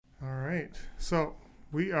right. So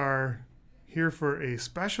we are here for a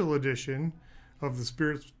special edition of the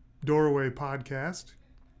Spirit's Doorway podcast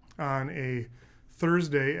on a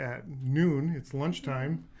Thursday at noon. It's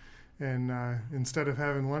lunchtime. And instead of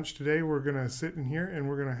having lunch today, we're going to sit in here and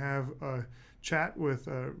we're going to have a chat with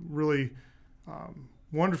a really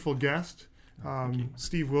wonderful guest,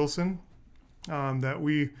 Steve Wilson, that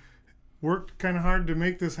we worked kind of hard to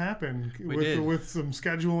make this happen with some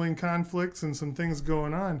scheduling conflicts and some things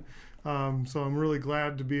going on. So I'm really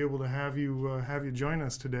glad to be able to have you join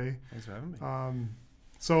us today. Thanks for having me.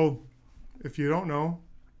 So if you don't know,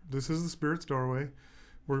 this is the Spirit's Doorway.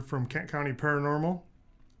 We're from Kent County Paranormal,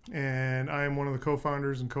 and I am one of the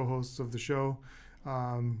co-founders and co-hosts of the show.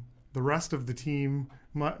 The rest of the team,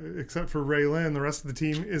 except for Ray Lynn, the rest of the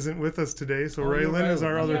team isn't with us today. So Ray Lynn is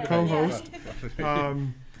our other co-host.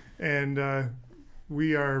 And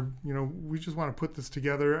we are, we just want to put this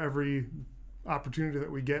together every opportunity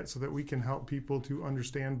that we get so that we can help people to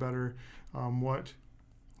understand better what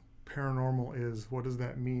paranormal is. What does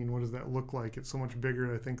that mean? What does that look like? It's so much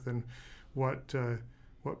bigger, I think, than what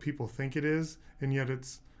people think it is. And yet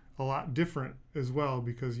it's a lot different as well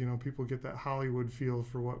because, people get that Hollywood feel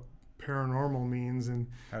for what paranormal means and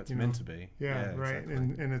how it's meant to be. Yeah, right. Exactly.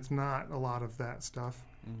 And it's not a lot of that stuff.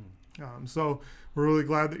 Mm. So we're really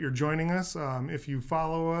glad that you're joining us. If you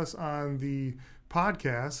follow us on the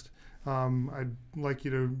podcast, I'd like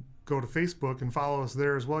you to go to Facebook and follow us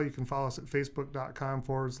there as well. You can follow us at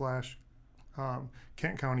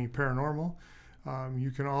facebook.com/Kent County Paranormal.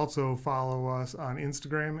 You can also follow us on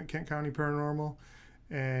Instagram at Kent County Paranormal,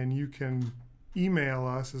 and you can email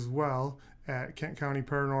us as well at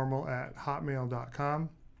kentcountyparanormal@hotmail.com.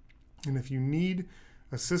 And if you need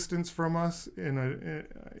assistance from us,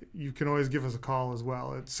 you can always give us a call as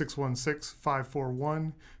well at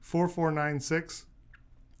 616-541-4496.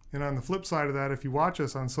 And on the flip side of that, if you watch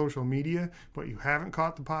us on social media, but you haven't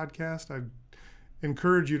caught the podcast, I'd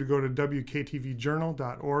encourage you to go to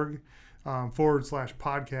wktvjournal.org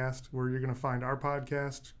 /podcast, where you're going to find our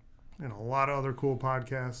podcast and a lot of other cool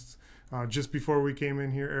podcasts. Just before we came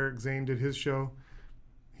in here, Eric Zane did his show.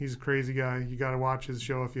 He's a crazy guy. You got to watch his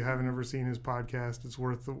show if you haven't ever seen his podcast. It's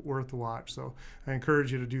worth the watch. So I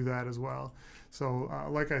encourage you to do that as well. So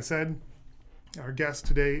like I said, our guest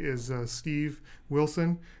today is Steve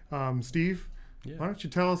Wilson. Steve, why don't you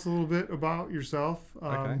tell us a little bit about yourself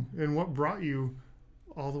and what brought you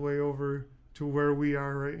all the way over to where we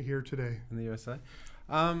are right here today in the USA?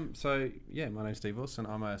 So my name's Steve Wilson.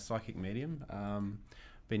 I'm a psychic medium.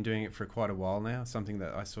 Been doing it for quite a while now. Something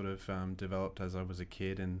that I sort of developed as I was a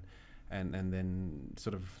kid, and then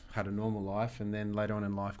sort of had a normal life, and then later on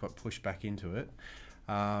in life got pushed back into it.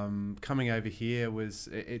 Coming over here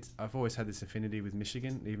I've always had this affinity with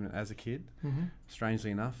Michigan, even as a kid,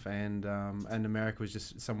 strangely enough, and America was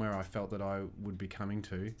just somewhere I felt that I would be coming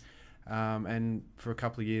to. And for a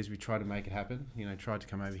couple of years we tried to make it happen, tried to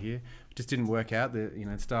come over here. It just didn't work out, the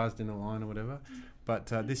stars didn't align or whatever. But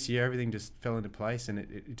this year everything just fell into place, and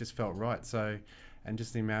it just felt right. So, and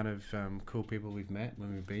just the amount of cool people we've met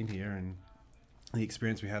when we've been here, and the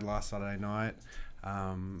experience we had last Saturday night,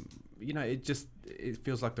 it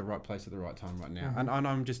feels like the right place at the right time right now. And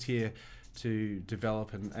I'm just here to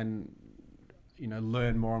develop and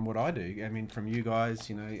learn more on what I do. I mean, from you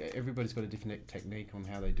guys, everybody's got a different technique on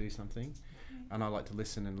how they do something. And I like to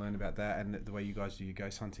listen and learn about that, and the way you guys do your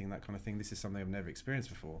ghost hunting, that kind of thing. This is something I've never experienced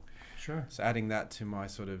before. Sure. So adding that to my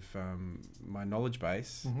sort of my knowledge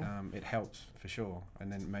base, it helps for sure. And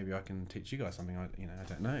then maybe I can teach you guys something I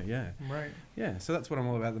don't know. Yeah. Right. Yeah. So that's what I'm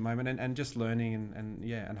all about at the moment, and just learning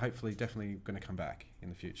and hopefully definitely going to come back in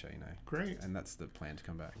the future. Great. And that's the plan, to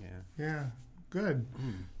come back. Yeah. Yeah. Good.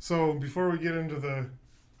 So before we get into the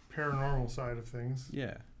paranormal side of things,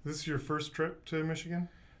 this is your first trip to Michigan?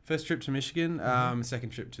 First trip to Michigan, second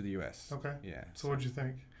trip to the US. Okay. Yeah. So what'd you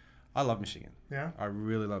think? I love Michigan. Yeah? I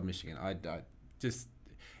really love Michigan.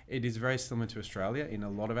 It is very similar to Australia in a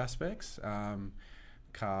lot of aspects.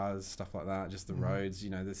 Cars, stuff like that, just the roads,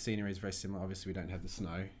 the scenery is very similar. Obviously we don't have the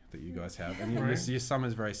snow that you guys have. And your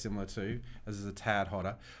summer's very similar too, as is a tad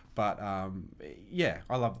hotter. But I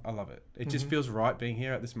love it. It just feels right being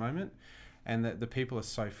here at this moment. And the people are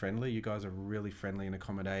so friendly. You guys are really friendly and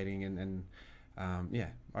accommodating, and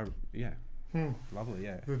lovely.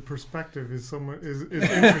 Yeah, the perspective is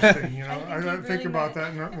interesting. I think about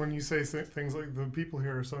that when you say things like the people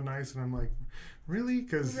here are so nice, and I'm like, really?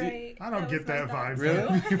 Because I don't get that vibe.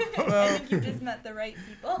 Really? Well, I think you just met the right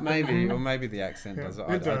people. Maybe, or maybe the accent does.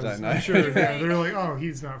 I don't know. Sure. Yeah, they're like, oh,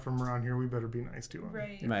 he's not from around here. We better be nice to him.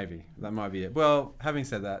 Right. Maybe that might be it. Well, having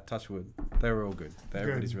said that, touch wood, they were all good.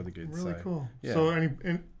 Everybody's really good. Really cool. Yeah. So,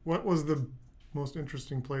 what was the most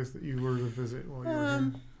interesting place that you were to visit while you were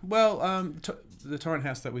here? Well, the Torrent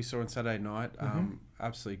House that we saw on Saturday night, Mhm.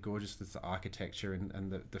 absolutely gorgeous. It's the architecture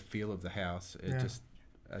and the feel of the house. It Yeah. just,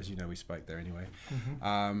 as you know, we spoke there anyway.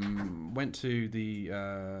 Mhm. Went to the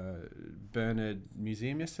Bernard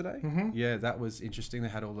Museum yesterday. Mhm. Yeah, that was interesting. They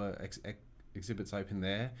had all the exhibits open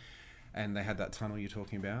there, and they had that tunnel you're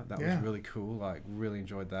talking about. That Yeah. was really cool. Like, really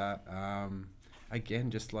enjoyed that.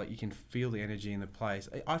 Again, just like you can feel the energy in the place.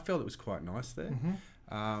 I felt it was quite nice there. Mhm.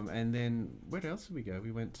 And then where else did we go?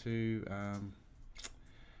 We went to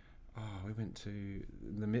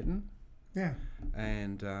the Mitten, Yeah.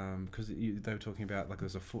 and because they were talking about like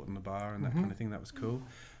there's a foot in the bar and that Mhm. kind of thing. That was cool.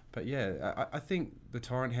 But yeah, I think the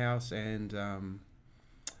Torrent House and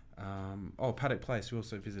Paddock Place. We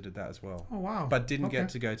also visited that as well, Oh wow. but didn't Okay. get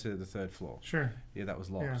to go to the third floor. Sure. Yeah, that was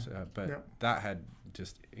locked. But Yep. that had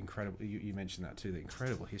just incredible. You mentioned that too. The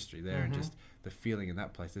incredible history there, and Mhm. just the feeling in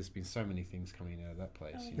that place. There's been so many things coming out of that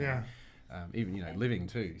place. You know? Yeah. Even living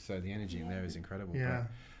too. So the energy in there is incredible. Yeah.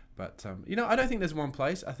 But I don't think there's one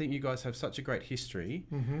place. I think you guys have such a great history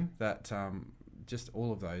Mhm. that just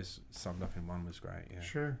all of those summed up in one was great. Yeah.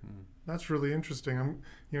 Sure. Mm. That's really interesting.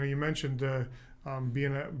 You mentioned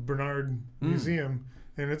being at Bernard Mm. Museum,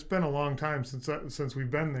 and it's been a long time since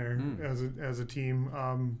we've been there Mm. as a team.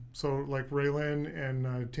 So like Raylan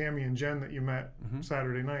and Tammy and Jen that you met Mhm.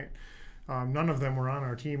 Saturday night, none of them were on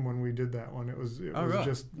our team when we did that one. It was right.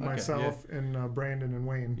 just Okay, myself and Brandon and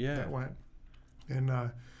Wayne Yeah. that went,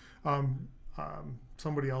 and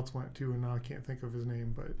somebody else went too, and now I can't think of his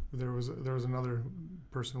name, but there was another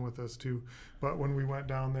person with us too. But when we went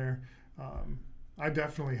down there, I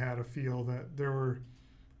definitely had a feel that there were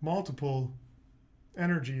multiple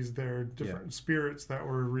energies there, different spirits that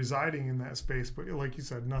were residing in that space. But like you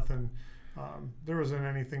said, nothing. There wasn't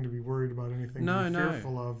anything to be worried about, anything to be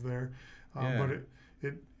fearful of there. But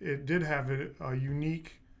it did have a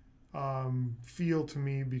unique feel to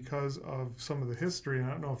me because of some of the history. And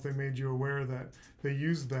I don't know if they made you aware that they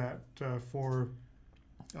used that for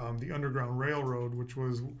the Underground Railroad, which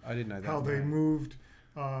was I didn't know that. how they moved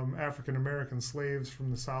African American slaves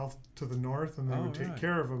from the south to the north, and they would take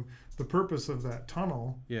care of them. The purpose of that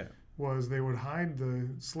tunnel was they would hide the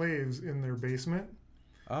slaves in their basement,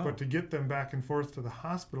 but to get them back and forth to the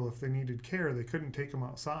hospital if they needed care, they couldn't take them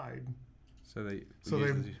outside. So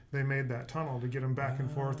they made that tunnel to get him back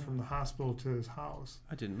and forth from the hospital to his house.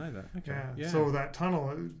 I didn't know that. Okay. Yeah. So that tunnel,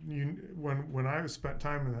 when I spent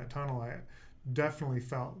time in that tunnel, I definitely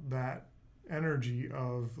felt that energy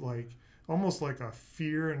of like almost like a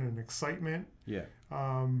fear and an excitement. Yeah.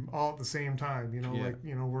 All at the same time.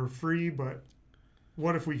 Yeah. We're free, but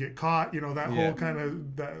what if we get caught? That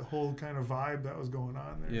whole kind of vibe that was going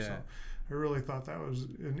on there. Yeah. So I really thought that was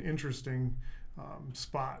an interesting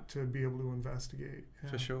spot to be able to investigate. Yeah.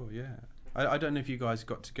 For sure, yeah. I don't know if you guys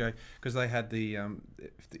got to go, because they had you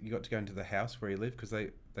got to go into the house where you live, because they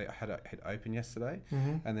had it open yesterday,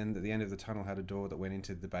 and then at the end of the tunnel had a door that went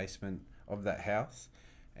into the basement of that house,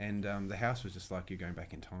 and the house was just like you're going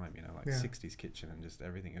back in time, 60s kitchen and just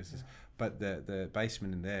everything. It was just, but the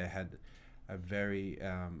basement in there had a very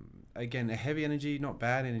again a heavy energy, not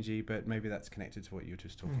bad energy, but maybe that's connected to what you were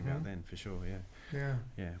just talking about then, for sure.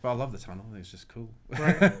 Yeah. But I love the tunnel. It's just cool.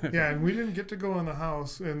 Right. Yeah, and we didn't get to go in the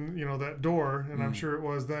house, and that door, and I'm sure it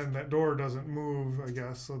was then, that door doesn't move, I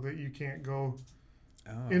guess, so that you can't go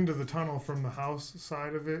into the tunnel from the house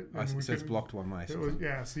side of it. And so it's blocked one way.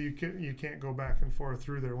 So you can't go back and forth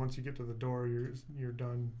through there. Once you get to the door, you're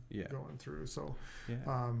done going through. So,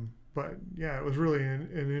 but yeah, it was really an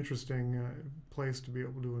interesting place to be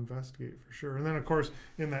able to investigate for sure. And then of course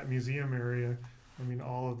in that museum area, I mean,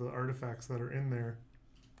 all of the artifacts that are in there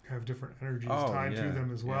have different energies tied to them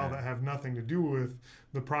as well that have nothing to do with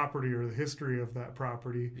the property or the history of that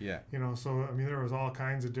property. Yeah. So I mean, there was all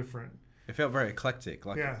kinds of different. It felt very eclectic,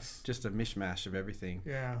 like just a mishmash of everything.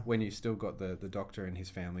 Yeah. When you still got the doctor and his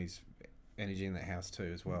family's energy in that house too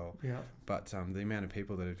as well. Yeah. But the amount of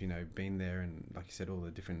people that have been there, and like you said, all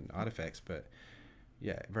the different artifacts. But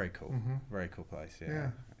yeah, very cool. Very cool place.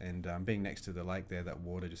 Yeah. And being next to the lake there, that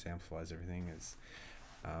water just amplifies everything.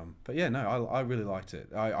 But yeah, no, I really liked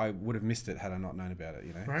it. I would have missed it had I not known about it.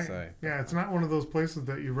 Right. So yeah, it's not one of those places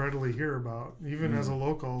that you readily hear about, even as a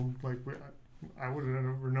local. Like I would have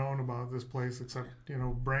never known about this place except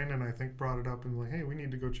Brandon, I think, brought it up and like, hey, we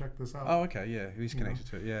need to go check this out. Oh, okay, yeah, he's connected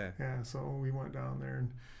to it, yeah. Yeah, so we went down there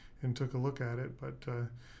and took a look at it, but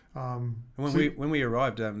when we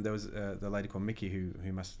arrived, there was the lady called Mickey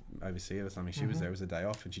who must oversee it or something. She was there. It was a day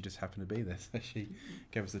off, and she just happened to be there, so she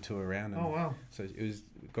gave us the tour around. And oh wow! So it was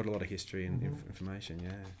got a lot of history and information.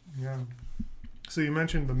 Yeah. Yeah. So you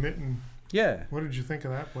mentioned the Mitten Yeah. What did you think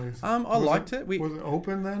of that place? I liked it. Was it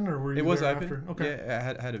open then, or were you It was there open. after? Okay.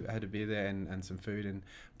 Yeah, I had a beer there and some food,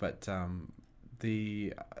 but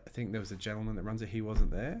I think there was a gentleman that runs it. He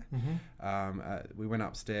wasn't there. We went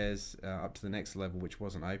upstairs up to the next level, which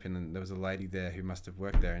wasn't open, and there was a lady there who must have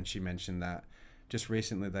worked there, and she mentioned that just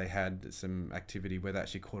recently they had some activity where they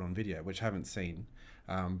actually caught on video, which I haven't seen,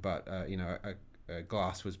 but a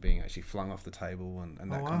glass was being actually flung off the table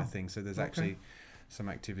and that kind of thing. So there's actually some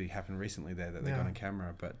activity happened recently there that they got on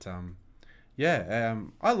camera, but.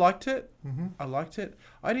 I liked it. I liked it.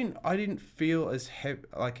 I didn't feel as heavy,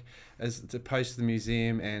 like as opposed to the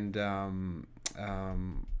museum and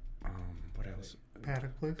what else?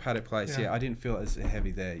 Paddock Place. Yeah, I didn't feel as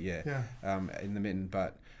heavy there. In the Mitten,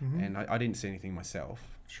 but and I didn't see anything myself.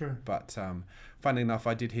 Sure. But funnily enough,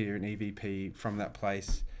 I did hear an EVP from that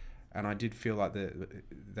place, and I did feel like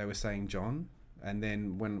they were saying John. And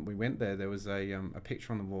then when we went there was a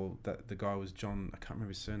picture on the wall that the guy was John. I can't remember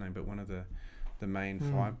his surname, but one of the main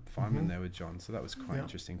firemen there was John. So that was quite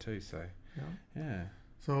interesting too. So yeah.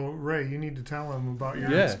 So Ray, you need to tell them about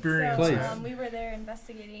your Yeah. experience. So, we were there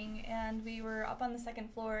investigating, and we were up on the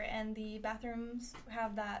second floor, and the bathrooms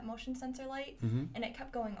have that motion sensor light, and it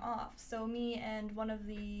kept going off. So me and one of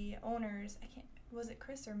the owners, was it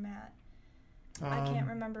Chris or Matt? I can't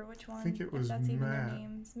remember which one. I think it was if that's even Matt. their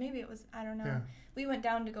names. Maybe it was, I don't know. Yeah. We went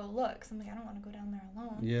down to go look, because I'm like, I don't want to go down there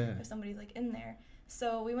alone. Yeah. If somebody's like in there.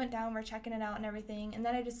 So we went down, we're checking it out and everything, and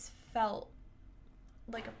then I just felt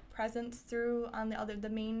like a presence through on the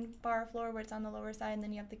main bar floor where it's on the lower side, and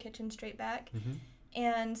then you have the kitchen straight back.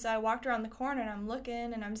 And so I walked around the corner, and I'm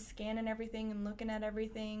looking, and I'm scanning everything and looking at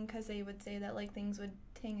everything, because they would say that like things would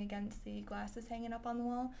ting against the glasses hanging up on the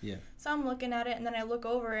wall. Yeah. So I'm looking at it, and then I look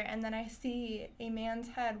over, and then I see a man's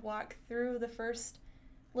head walk through the first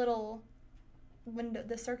little window,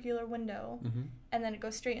 the circular window, and then it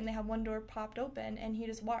goes straight, and they have one door popped open, and he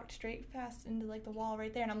just walked straight past into like the wall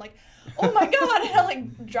right there, and I'm like, oh my god, and I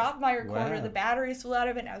like dropped my recorder. Wow. The batteries flew out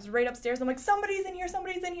of it, and I was right upstairs. I'm like, somebody's in here.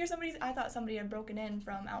 I thought somebody had broken in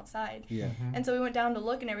from outside. Yeah. And so we went down to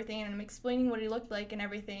look and everything, and I'm explaining what he looked like and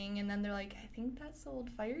everything, and then they're like, I think that's the old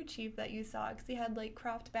fire chief that you saw, because he had like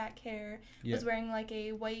cropped back hair, was wearing like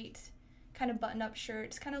a white kind of button-up shirt,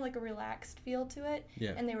 it's kind of like a relaxed feel to it.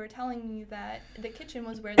 Yeah. And they were telling me that the kitchen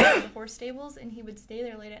was where there were the horse stables, and he would stay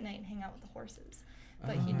there late at night and hang out with the horses.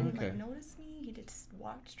 But he didn't like notice me. He just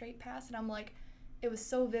walked straight past, and I'm like, it was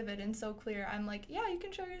so vivid and so clear. I'm like, yeah, you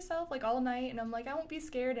can show yourself like all night, and I'm like, I won't be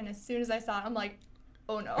scared. And as soon as I saw it, I'm like,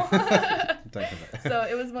 oh no. So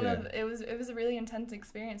it was it was a really intense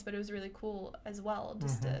experience, but it was really cool as well,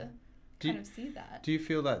 just to kind of see that. Do you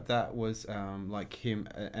feel that was like him,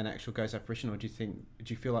 an actual ghost apparition, or do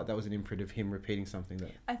you feel like that was an imprint of him repeating something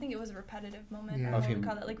that? I think it was a repetitive moment. Yeah. I Of would him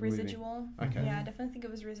call it like residual. Okay. Yeah, I definitely think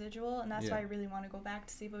it was residual, and that's Yeah. why I really want to go back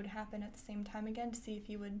to see if it would happen at the same time again, to see if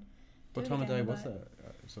he would. What time of day was that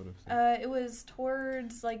sort of thing? It was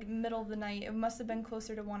towards like middle of the night. It must have been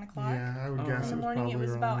closer to 1 o'clock. Yeah, I would guess In the it was morning, it probably was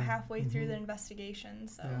around about there. halfway through the investigation.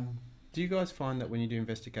 So. Yeah. Do you guys find that when you do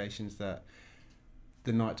investigations that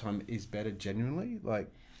the nighttime is better genuinely?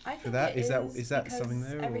 Like, I for think that, it is that because something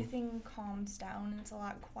there? Or? Everything calms down and it's a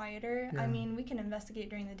lot quieter. Yeah. I mean, we can investigate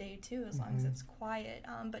during the day too, as long as it's quiet.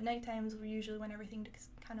 But night times are usually when everything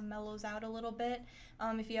kind of mellows out a little bit.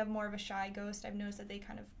 If you have more of a shy ghost, I've noticed that they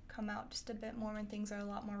kind of come out just a bit more when things are a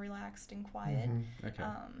lot more relaxed and quiet. Okay.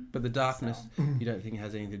 But the darkness, you don't think it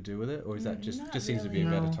has anything to do with it, or is that just seems to be a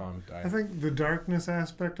really. better No. time of day? I think the darkness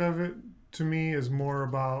aspect of it, to me, is more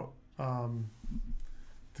about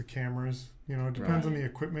the cameras. You know, it depends on the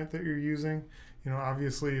equipment that you're using. You know,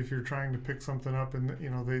 obviously, if you're trying to pick something up, and you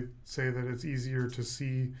know, they say that it's easier to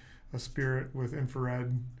see a spirit with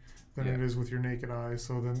infrared than it is with your naked eye.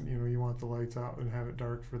 So then, you know, you want the lights out and have it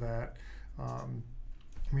dark for that.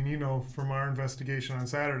 I mean, you know, from our investigation on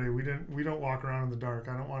Saturday, we don't walk around in the dark.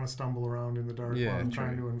 I don't want to stumble around in the dark while I'm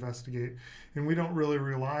trying to investigate. And we don't really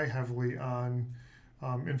rely heavily on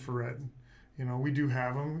infrared. You know, we do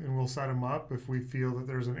have them, and we'll set them up if we feel that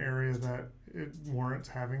there's an area that it warrants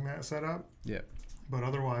having that set up. Yeah. But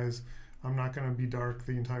otherwise, I'm not going to be dark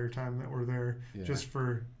the entire time that we're there, just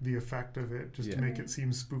for the effect of it, just to make it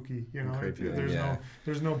seem spooky. You know, creepy,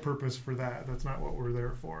 there's no purpose for that. That's not what we're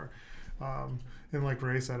there for. And like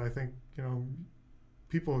Ray said, I think, you know,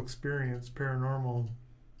 people experience paranormal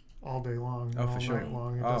all day long, all night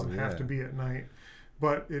long. It doesn't have to be at night,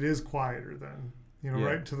 but it is quieter then. You know,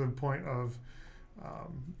 right to the point of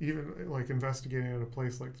even like investigating at a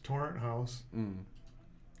place like the Torrent House.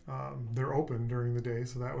 they're open during the day,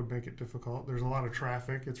 so that would make it difficult. There's a lot of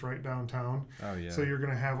traffic. It's right downtown. Oh, yeah. So you're going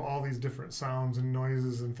to have all these different sounds and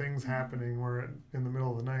noises and things happening where in the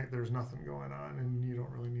middle of the night there's nothing going on, and you don't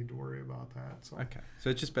really need to worry about that. So Okay. So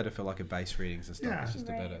it's just better for like a base readings and stuff. Yeah. It's just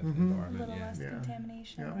a Right. better A environment. little Yeah. less Yeah.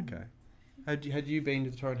 contamination. Yeah. Okay. Had you been to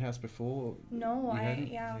the Torrent House before? No, You I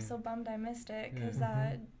hadn't? was so bummed I missed it because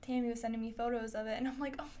Yeah. Tammy was sending me photos of it, and I'm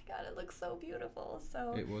like, oh my god, it looks so beautiful.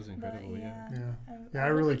 So It was incredible. but, Yeah. Yeah. I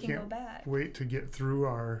hope really we can can't go back. wait to get through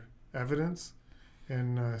our evidence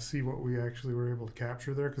and see what we actually were able to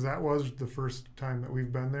capture there, because that was the first time that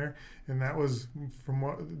we've been there, and that was, from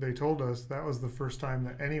what they told us, that was the first time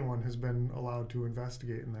that anyone has been allowed to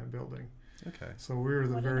investigate in that building. Okay. So we were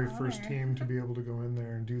the What an very first honor. team to be able to go in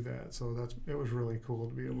there and do that. So it was really cool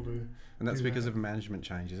to be able to. And that's do because that. of management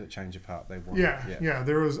changes. It change of heart. They want. Yeah.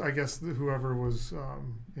 There was, I guess, whoever was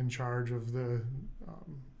in charge of the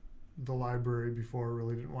library before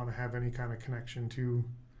really didn't want to have any kind of connection to,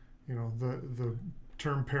 the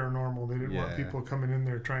term paranormal. They didn't want Yeah. people coming in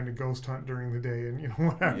there trying to ghost hunt during the day and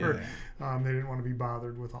whatever. Yeah. They didn't want to be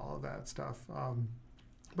bothered with all of that stuff.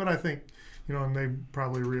 But I think, and they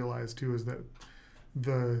probably realized too, is that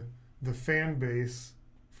the fan base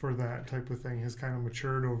for that type of thing has kind of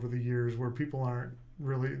matured over the years, where people aren't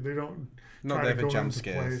really, they don't Not try there to for go jump into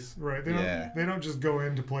scares. place, right? They Yeah. don't. They don't just go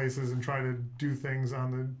into places and try to do things on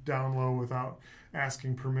the down low without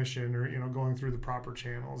asking permission or going through the proper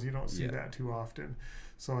channels. You don't see Yeah. that too often.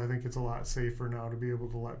 So I think it's a lot safer now to be able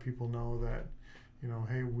to let people know that,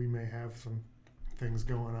 hey, we may have some things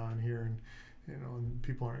going on here, and and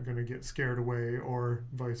people aren't going to get scared away, or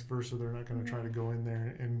vice versa. They're not going to try to go in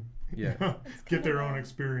there and Yeah. It's get kind their of own a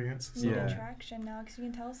experience. So. neat Yeah. attraction now, because you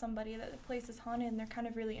can tell somebody that the place is haunted and they're kind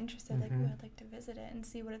of really interested, like, Mhm. ooh, I'd like to visit it and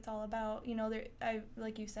see what it's all about.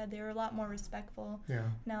 Like you said, they were a lot more respectful Yeah.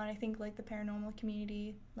 now, and I think like the paranormal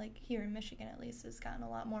community, like here in Michigan at least, has gotten a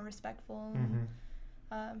lot more respectful Mhm.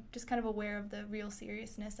 and just kind of aware of the real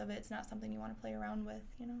seriousness of it. It's not something you want to play around with.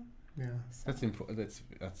 Yeah. So, That's important.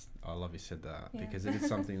 That's. I love you said that, Yeah. because it is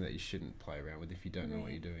something that you shouldn't play around with if you don't know what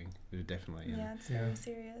Right. you're doing. You're definitely. yeah, it's Yeah. very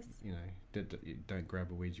serious. Don't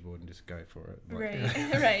grab a Ouija board and just go for it.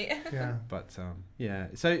 Right, right. Yeah. But yeah.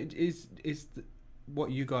 So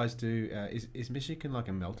what you guys do, is Michigan like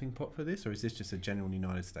a melting pot for this, or is this just a general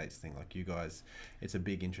United States thing? Like you guys, it's a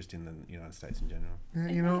big interest in the United States in general.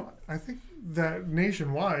 Yeah, I think that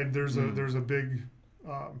nationwide there's Mm. a big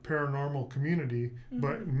paranormal community,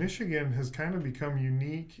 but Mhm. Michigan has kind of become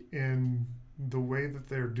unique in the way that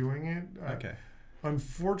they're doing it. Okay.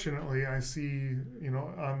 Unfortunately, I see,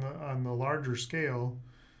 on the larger scale,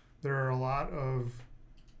 there are a lot of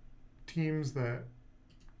teams that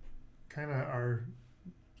kind of are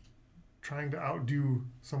trying to outdo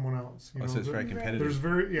someone else. So it's very Right. competitive. There's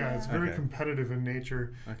it's Yeah. very Okay. competitive in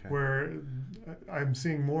nature, Okay. where I'm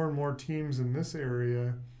seeing more and more teams in this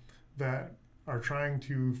area that are trying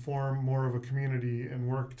to form more of a community and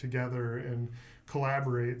work together and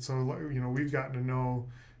collaborate. So, we've gotten to know,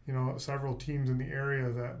 several teams in the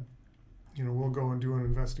area that, we'll go and do an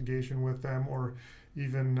investigation with them, or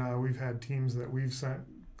even we've had teams that we've sent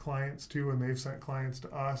clients to, and they've sent clients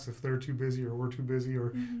to us if they're too busy or we're too busy, or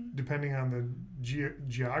Mhm. depending on the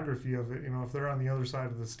geography of it, if they're on the other side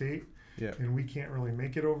of the state Yeah. and we can't really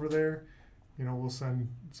make it over there, we'll send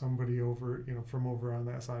somebody over, from over on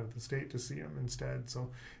that side of the state to see them instead.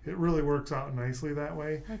 So it really works out nicely that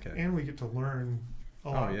way. Okay. And we get to learn a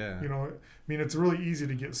lot. yeah. It's really easy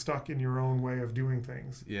to get stuck in your own way of doing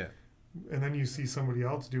things. Yeah. And then you see somebody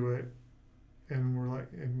else do it,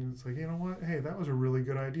 and it's like, you know what? Hey, that was a really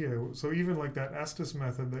good idea. So even like that Estes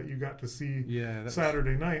method that you got to see Yeah.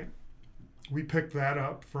 Saturday night, we picked that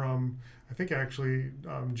up from, I think actually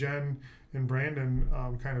Jen and Brandon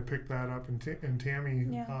kind of picked that up, and Tammy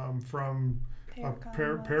Yeah. from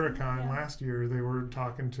Paracon yeah. last year. They were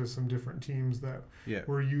talking to some different teams that Yeah.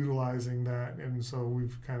 were utilizing that, and so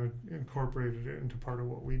we've kind of incorporated it into part of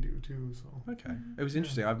what we do too. So Okay. Mhm. It was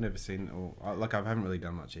interesting. I've never seen, I haven't really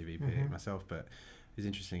done much EVP Mhm. myself, but it's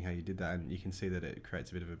interesting how you did that, and you can see that it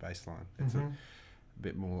creates a bit of a baseline. It's Mhm. a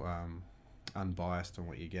bit more unbiased on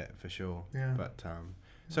what you get for sure. Yeah. But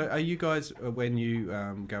so are you guys, when you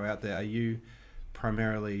go out there, are you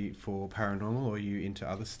primarily for paranormal, or are you into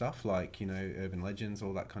other stuff like urban legends,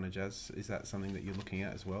 all that kind of jazz? Is that something that you're looking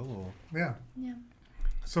at as well, or? Yeah. Yeah.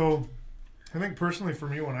 So I think personally for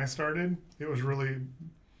me, when I started, it was really.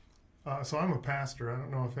 So I'm a pastor. I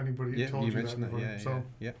don't know if anybody Yeah, told you you that mentioned that. before. Yeah, So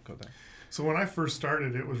yeah, got that. So when I first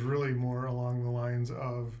started, it was really more along the lines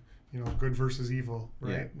of, good versus evil,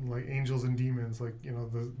 right? Like angels and demons, like,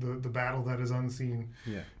 the battle that is unseen,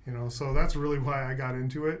 Yeah. So that's really why I got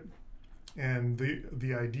into it. And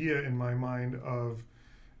the idea in my mind of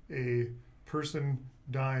a person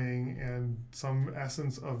dying and some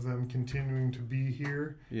essence of them continuing to be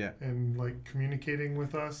here and like communicating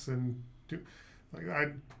with us and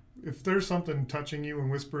if there's something touching you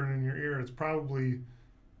and whispering in your ear, it's probably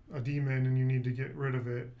a demon and you need to get rid of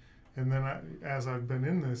it. And then as I've been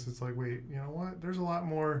in this, it's like, wait, you know what? There's a lot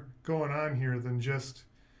more going on here than just,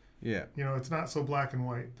 it's not so black and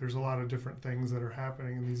white. There's a lot of different things that are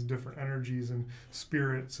happening in these different energies and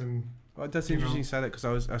spirits. And well, that's interesting you say that, because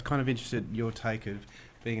I was kind of interested in your take of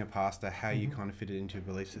being a pastor, how you kind of fit it into a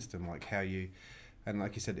belief system, like how you, and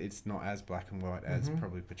like you said, it's not as black and white as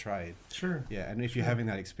probably portrayed. Sure. Yeah, and if you're having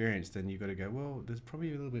that experience, then you've got to go, well, there's probably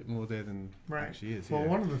a little bit more there than actually is. Well,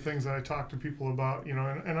 one of the things that I talk to people about, and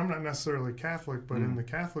I'm not necessarily Catholic, but in the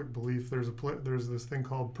Catholic belief, there's this thing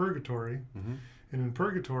called purgatory. And in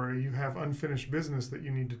purgatory, you have unfinished business that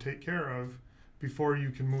you need to take care of before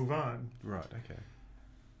you can move on. Right, okay.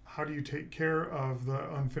 How do you take care of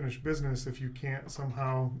the unfinished business if you can't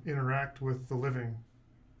somehow interact with the living?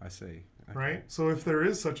 I see. Okay. Right? So if there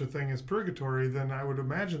is such a thing as purgatory, then I would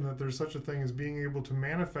imagine that there's such a thing as being able to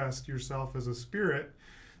manifest yourself as a spirit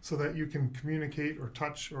so that you can communicate or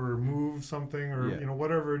touch or move something or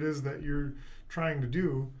whatever it is that you're trying to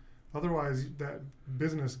do. Otherwise, that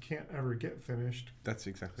business can't ever get finished. That's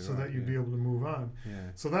exactly so right. So that you'd be able to move on.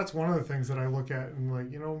 Yeah. So that's one of the things that I look at and like,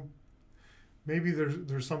 maybe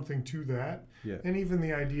there's something to that. Yeah. And even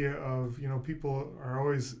the idea of, people are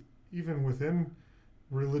always, even within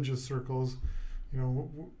religious circles,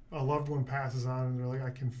 a loved one passes on and they're like,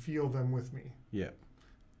 I can feel them with me. Yeah.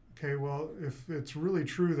 Okay, well, if it's really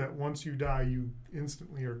true that once you die, you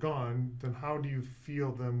instantly are gone, then how do you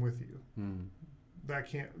feel them with you?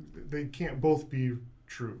 They can't both be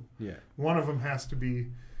true. Yeah. One of them has to be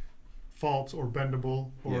false or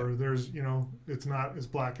bendable, or there's, it's not as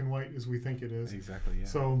black and white as we think it is. Exactly, yeah.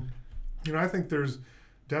 So, I think there's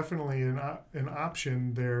definitely an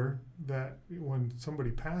option there that when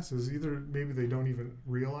somebody passes, either maybe they don't even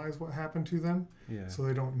realize what happened to them, so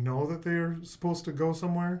they don't know that they're supposed to go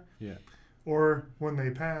somewhere, or when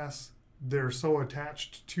they pass, they're so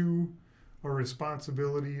attached to a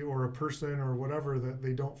responsibility or a person or whatever that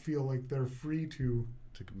they don't feel like they're free to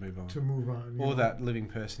move on. Or that living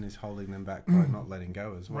person is holding them back by not letting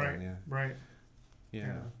go as well. Right.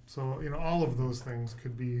 Yeah. So, all of those things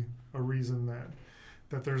could be a reason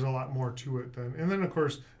that there's a lot more to it than. And then, of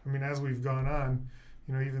course, as we've gone on,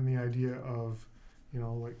 even the idea of,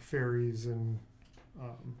 like fairies and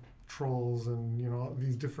trolls and,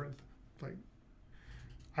 these different, like,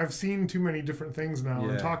 I've seen too many different things now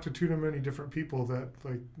and talked to too many different people that,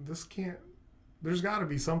 like, there's got to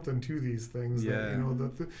be something to these things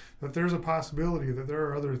that, that there's a possibility that there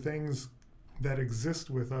are other things that exist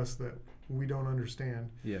with us that we don't understand.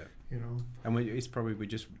 Yeah. And it's probably we're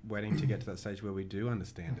just waiting to get to that stage where we do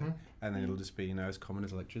understand it, and then it'll just be as common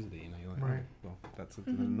as electricity. You're like, right. Oh, well, that's the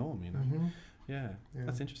norm. Yeah.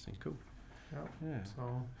 That's interesting. Cool. Yeah.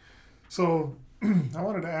 So I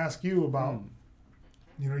wanted to ask you about,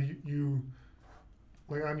 you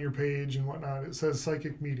like on your page and whatnot, it says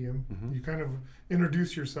psychic medium. You kind of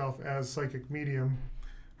introduce yourself as psychic medium.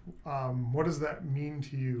 What does that mean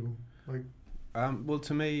to you? Like. Well,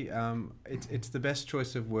 to me, it's the best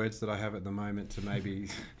choice of words that I have at the moment to maybe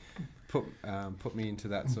put me into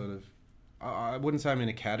that sort of. I wouldn't say I'm in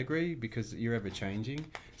a category because you're ever changing.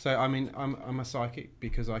 So I'm a psychic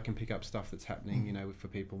because I can pick up stuff that's happening, for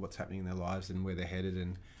people, what's happening in their lives and where they're headed,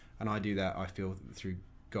 and I do that. I feel through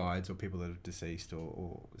guides or people that have deceased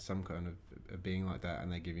or some kind of a being like that,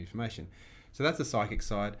 and they give information. So that's the psychic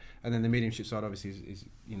side, and then the mediumship side obviously is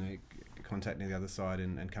contacting the other side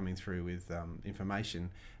and coming through with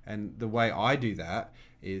information. And the way I do that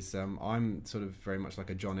is I'm sort of very much like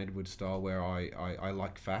a John Edwards style, where I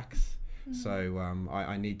like facts. So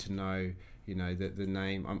I need to know the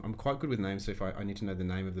name. I'm quite good with names, so if I need to know the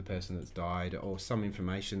name of the person that's died or some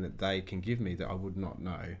information that they can give me that I would not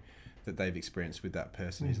know that they've experienced with that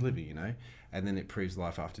person who's living, and then it proves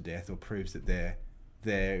life after death, or proves that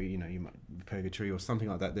they're you might purgatory or something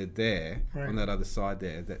like that. They're there on that other side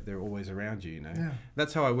there, that they're always around you.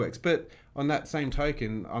 That's how it works. But on that same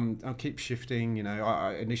token, I'll keep shifting.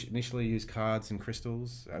 I initially used cards and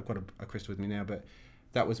crystals. I've got a crystal with me now, but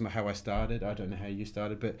that was how I started. I don't know how you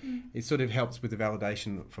started, but it sort of helps with the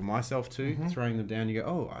validation for myself too. Throwing them down, you go,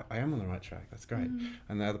 oh, I am on the right track. That's great.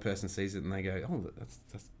 And the other person sees it and they go, oh, that's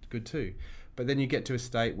good too. But then you get to a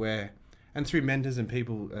state where, and through mentors and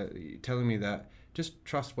people telling me that, just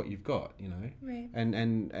trust what you've got, Right.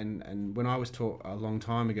 And when I was taught a long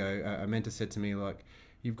time ago, a mentor said to me, like,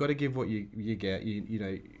 you've got to give what you get. You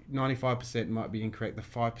know, 95% might be incorrect, the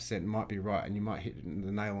 5% might be right, and you might hit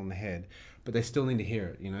the nail on the head, but they still need to hear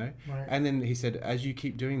it, you know. Right. And then he said, as you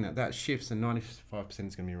keep doing that, that shifts, and 95% is going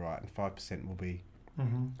to be right, and 5% will be,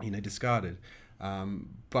 you know, discarded.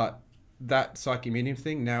 But that psychic medium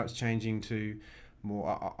thing, now it's changing to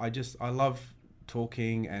more. I love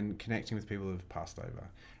talking and connecting with people who have passed over,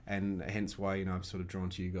 and hence why, you know, I've sort of drawn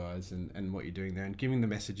to you guys and what you're doing there, and giving the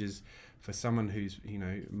messages for someone who's, you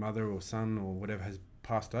know, mother or son or whatever has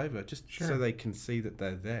passed over, just so they can see that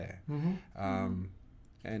they're there.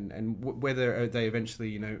 And whether they eventually,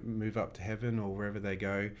 you know, move up to heaven or wherever they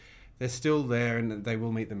go, they're still there, and they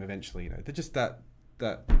will meet them eventually. You know, they're just that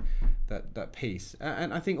piece.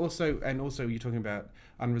 And I think also you're talking about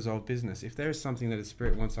unresolved business. If there is something that a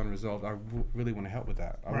spirit wants unresolved, I really want to help with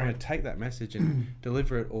that. I want to take that message and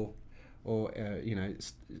deliver it, or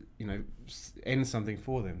end something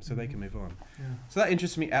for them so they can move on. So that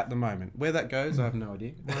interests me at the moment. Where that goes, I have no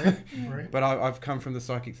idea. But I've come from the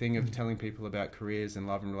psychic thing of telling people about careers and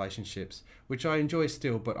love and relationships, which I enjoy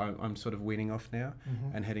still, but I'm sort of weaning off now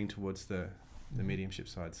and heading towards the mediumship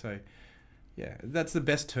side. So yeah, that's the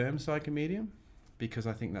best term, psychic medium, because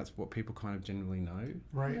I think that's what people kind of generally know.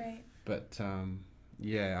 Right. But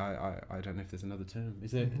yeah, I don't know if there's another term.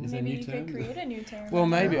 Is there? Is there a new term? Maybe you could create a new term. Well,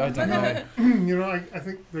 maybe, I don't know. You know, I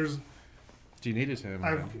think there's... Do you need a term?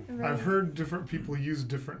 I've heard different people use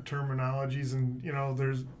different terminologies, and, you know,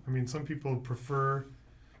 some people prefer,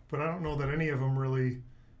 but I don't know that any of them really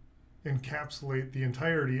encapsulate the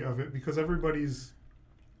entirety of it, because everybody's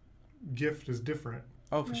gift is different.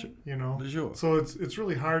 Oh, for sure. You know? For sure. So it's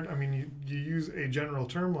really hard. I mean, you use a general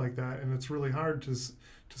term like that, and it's really hard to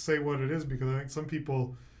say what it is, because I think some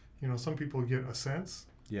people get a sense,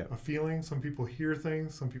 a feeling. Some people hear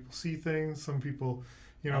things. Some people see things. Some people,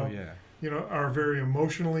 are very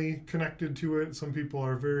emotionally connected to it. Some people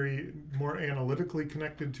are very more analytically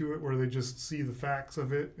connected to it, where they just see the facts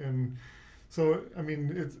of it. And so, I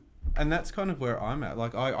mean, it's... And that's kind of where I'm at.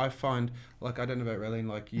 Like, I find, like, I don't know about Raylene,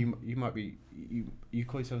 like, you might be, you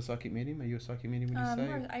call yourself a psychic medium? Are you a psychic medium, would you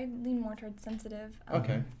say? I lean more towards sensitive.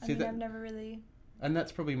 Okay. I've never really... And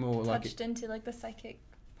that's probably more touched into, like, the psychic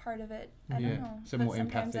part of it. I don't know. So more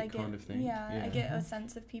empathic kind of thing. Yeah, I get a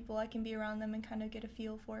sense of people. I can be around them and kind of get a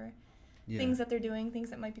feel for things that they're doing,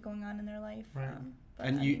 things that might be going on in their life. Right.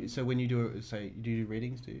 And so when you do you do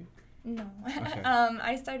readings, do you? No. Okay.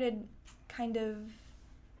 I started kind of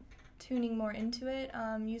tuning more into it,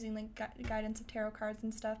 using like guidance of tarot cards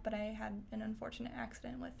and stuff, but I had an unfortunate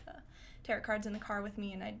accident with tarot cards in the car with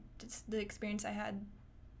me, and the experience I had,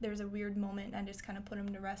 there was a weird moment, and I just kind of put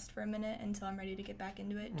them to rest for a minute until I'm ready to get back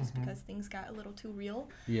into it, just because things got a little too real.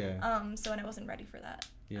 So, and I wasn't ready for that.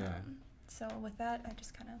 So with that, I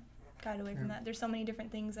just kind of got away from that. There's so many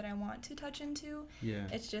different things that I want to touch into.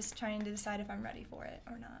 It's just trying to decide if I'm ready for it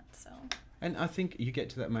or not. So. And I think you get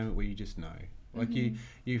to that moment where you just know. Like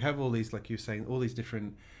you have all these, like you're saying, all these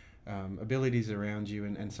different abilities around you,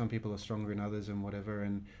 and some people are stronger than others and whatever,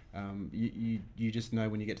 and you just know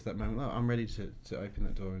when you get to that moment, oh, I'm ready to open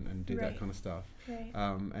that door and do that kind of stuff.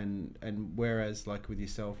 And whereas, like with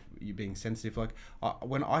yourself, you being sensitive, like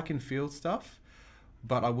when I can feel stuff,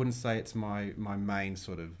 but I wouldn't say it's my main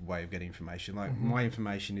sort of way of getting information. Like my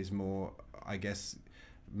information is more, I guess,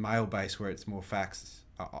 male based, where it's more facts.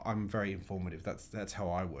 I'm very informative. That's how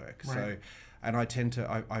I work. So. And I tend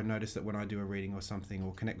to, I notice that when I do a reading or something,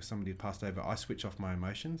 or connect with somebody who passed over, I switch off my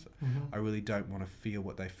emotions. I really don't want to feel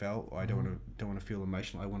what they felt, or I don't want to feel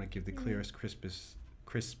emotional. I want to give the clearest,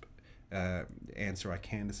 crisp answer I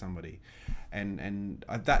can to somebody, and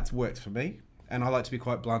that's worked for me. And I like to be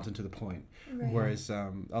quite blunt and to the point. Whereas,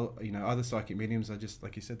 other psychic mediums are just,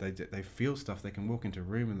 like you said, they feel stuff. They can walk into a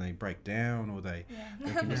room and they break down, or they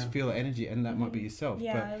can just feel the energy, and that might be yourself.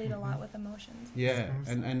 Yeah, I lead a lot with emotions. Yeah,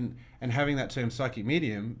 and having that term psychic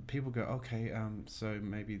medium, people go, okay, so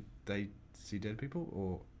maybe they see dead people,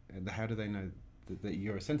 or how do they know that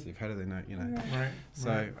you're a sensitive? How do they know, you know?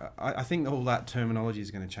 So I think all that terminology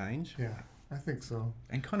is going to change. Yeah. I think so.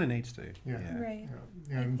 And kind of needs to.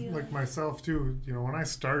 And like myself too, you know, when I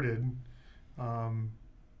started,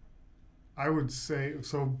 I would say,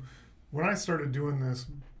 so when I started doing this,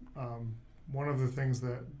 one of the things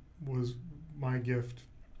that was my gift,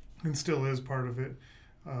 and still is part of it,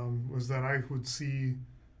 was that I would see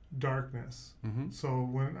darkness.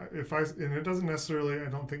 So and it doesn't necessarily, I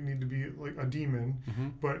don't think, need to be like a demon,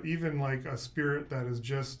 but even like a spirit that is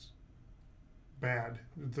just bad,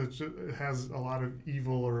 that has a lot of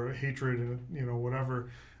evil or hatred and, you know, whatever,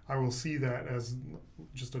 I will see that as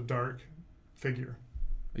just a dark figure.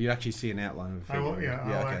 You actually see an outline of a figure.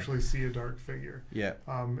 I'll actually see a dark figure. Yeah.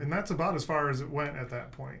 And that's about as far as it went at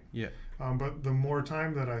that point. Yeah. But the more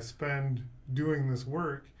time that I spend doing this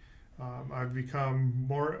work, I've become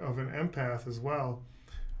more of an empath as well,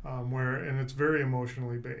 and it's very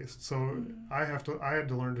emotionally based. So I had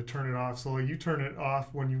to learn to turn it off. So you turn it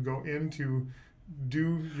off when you go in to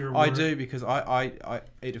do your work. I do, because I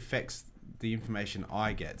it affects the information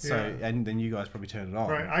I get. So and then you guys probably turn it on.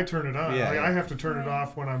 Right, I turn it on. Yeah. I have to turn it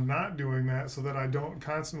off when I'm not doing that, so that I don't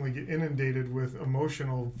constantly get inundated with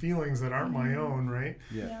emotional feelings that aren't my own, right?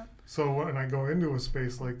 Yeah. So when I go into a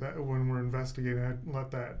space like that, when we're investigating, I let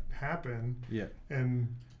that happen. Yeah.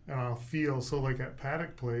 And I'll feel, so like at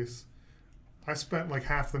Paddock Place, I spent like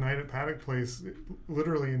half the night at Paddock Place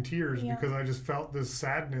literally in tears because I just felt this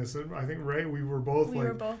sadness. And I think, we were both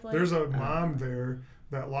like, there's a mom there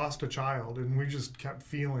that lost a child, and we just kept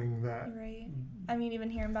feeling that. Right. I mean, even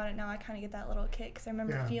hearing about it now, I kind of get that little kick, because I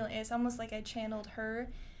remember feeling, it's almost like I channeled her,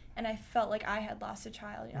 and I felt like I had lost a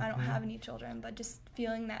child. You know, I don't have any children, but just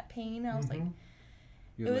feeling that pain, I was like,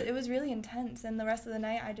 it was really intense. And the rest of the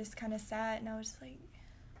night, I just kind of sat, and I was just like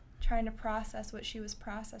trying to process what she was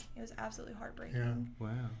processing. It was absolutely heartbreaking. Yeah.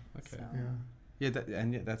 Wow. Okay. So. Yeah,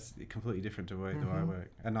 that's completely different to the way I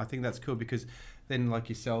work, and I think that's cool, because then like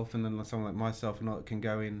yourself and then someone like myself and all can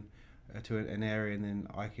go in to an area, and then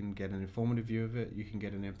I can get an informative view of it. You can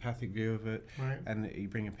get an empathic view of it, and you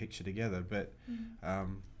bring a picture together. But I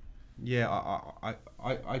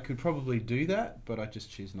could probably do that, but I just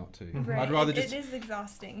choose not to. Right. I'd rather it is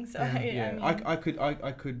exhausting. So I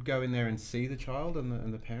could go in there and see the child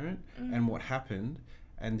and the parent and what happened,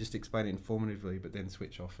 and just explain it informatively, but then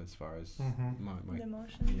switch off as far as my the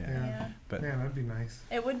emotion. Yeah. But man, that'd be nice.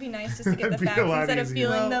 It would be nice just to get the facts instead of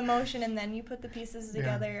feeling the emotion, and then you put the pieces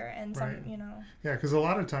together and you know. Yeah, because a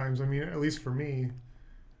lot of times, I mean, at least for me,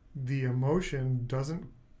 the emotion doesn't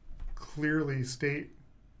clearly state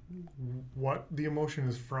what the emotion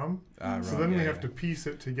is from. So then we have to piece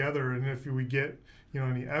it together, and if we get,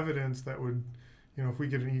 any evidence that would, if we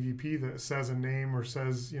get an EVP that says a name or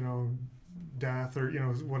says, death or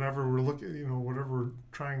whatever we're looking, whatever we're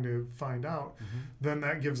trying to find out, then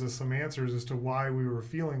that gives us some answers as to why we were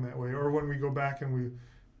feeling that way. Or when we go back and we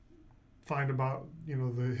find about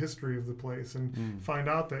the history of the place and find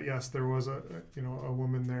out that yes, there was a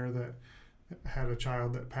woman there that had a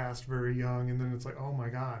child that passed very young, and then it's like, oh my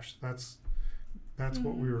gosh, that's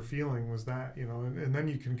what we were feeling, was that, and then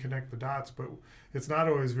you can connect the dots, but it's not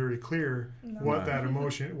always very clear what that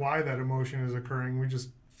emotion, why that emotion is occurring. We just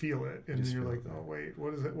feel it, and then you're like, oh wait,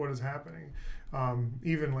 what is happening?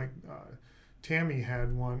 Even like Tammy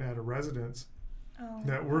had one at a residence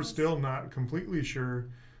that we're still not completely sure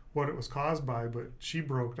what it was caused by, but she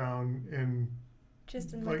broke down in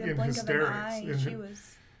just in like a blink hysterics. Of an eye. And she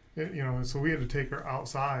was, so we had to take her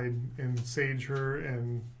outside and sage her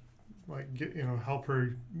and like get help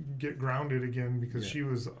her get grounded again, because she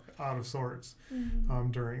was out of sorts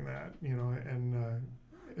during that,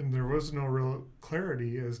 and there was no real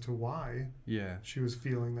clarity as to why she was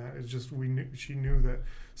feeling that. It's just she knew that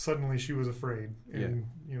suddenly she was afraid and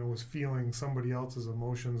was feeling somebody else's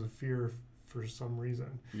emotions of fear for some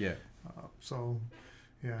reason. So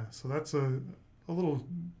that's a little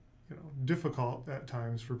difficult at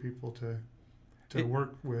times for people to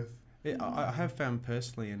work with. I have found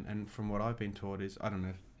personally, and from what I've been taught, is, I don't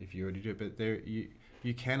know if you already do it, but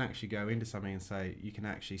you can actually go into something and say, you can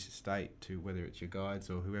actually state to whether it's your guides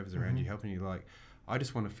or whoever's around you helping you, like, I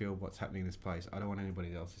just want to feel what's happening in this place. I don't want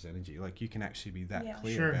anybody else's energy. Like, you can actually be that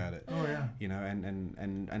clear about it. Oh yeah.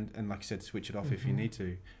 And like you said, switch it off if you need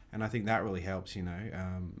to. And I think that really helps. And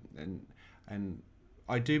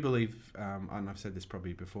I do believe, and I've said this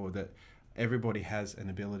probably before, that everybody has an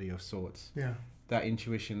ability of sorts. Yeah. That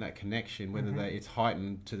intuition, that connection, whether it's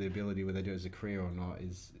heightened to the ability whether they do it as a career or not,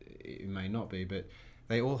 it may not be, but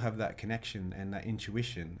they all have that connection and that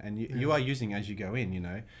intuition, and you are using as you go in,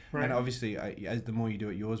 Right. And obviously, as the more you do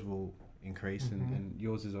it, yours will increase, and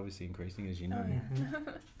yours is obviously increasing, as you know.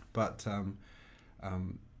 But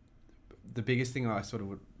the biggest thing I sort of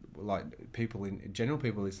would like people in general,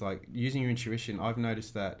 people, is like using your intuition. I've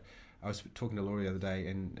noticed that. I was talking to Laura the other day,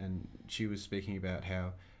 and she was speaking about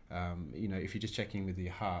how, if you're just checking with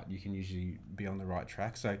your heart, you can usually be on the right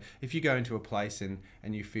track. So if you go into a place and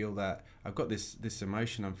you feel that I've got this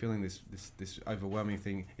emotion, I'm feeling this overwhelming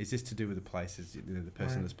thing, is this to do with the place, is the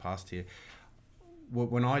person that's passed here?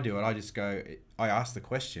 When I do it, I just go, I ask the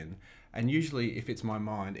question, and usually if it's my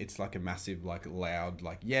mind, it's like a massive, like loud,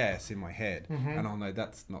 like yes in my head, and I'll know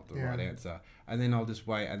that's not the right answer, and then I'll just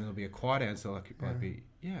wait, and there'll be a quiet answer, like be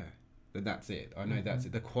then that's it. I know that's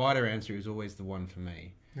it. The quieter answer is always the one for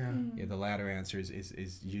me. Yeah. Yeah, the louder answer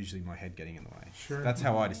is usually my head getting in the way. Sure. That's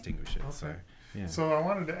how I distinguish it. Okay. So, yeah. So I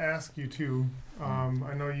wanted to ask you too.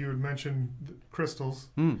 I know you had mentioned crystals.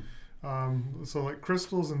 So like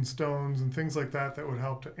crystals and stones and things like that would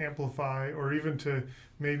help to amplify or even to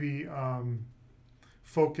maybe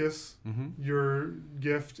focus your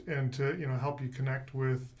gift and to help you connect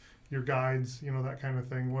with your guides, that kind of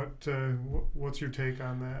thing. What's your take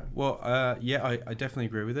on that? Well, I definitely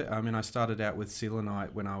agree with it. I mean, I started out with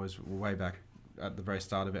selenite when I was way back at the very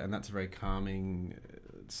start of it, and that's a very calming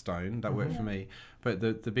stone that worked for me. But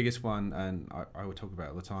the biggest one, and I would talk about it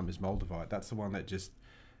all the time, is moldavite. That's the one that just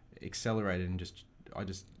accelerated and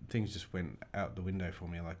things just went out the window for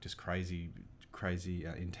me, like just crazy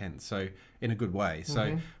intense. So in a good way.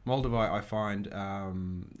 So moldavite, I find,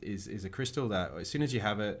 is a crystal that as soon as you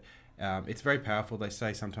have it, it's very powerful. They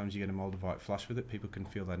say sometimes you get a moldavite flush with it. People can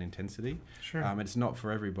feel that intensity. Sure. It's not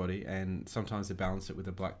for everybody, and sometimes they balance it with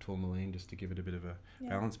a black tourmaline just to give it a bit of a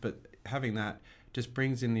balance. But having that just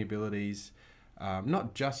brings in the abilities,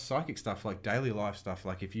 not just psychic stuff, like daily life stuff.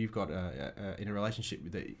 Like if you've got in a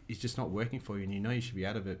relationship that is just not working for you and you should be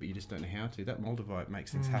out of it, but you just don't know how to, that moldavite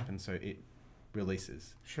makes things happen. So it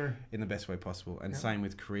releases in the best way possible, and same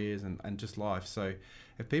with careers and just life. So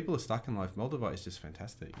if people are stuck in life, moldavite is just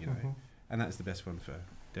fantastic, and that's the best one for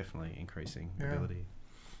definitely increasing ability.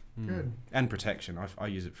 Good. And protection. I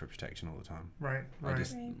use it for protection all the time. Right. I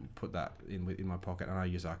just put that in my pocket, and I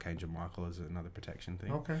use Archangel Michael as another protection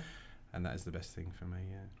thing. Okay. And that is the best thing for me.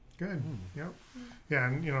 Good. Yep. Yeah,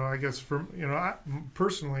 and I guess for I,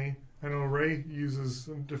 personally, I know Ray uses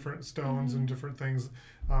some different stones and different things.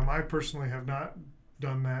 I personally have not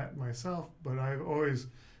done that myself, but I've always,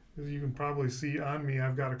 as you can probably see on me,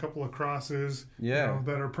 I've got a couple of crosses that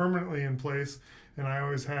are permanently in place, and I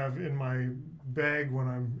always have in my bag when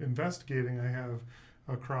I'm investigating, I have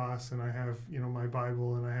a cross, and I have my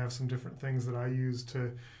Bible, and I have some different things that I use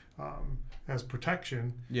to as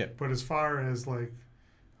protection. Yeah. But as far as like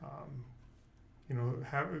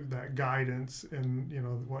have that guidance and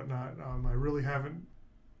whatnot, I really haven't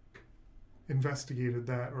investigated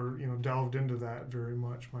that or delved into that very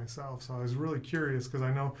much myself. So I was really curious because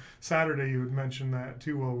I know Saturday you had mentioned that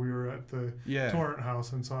too while we were at the Torrent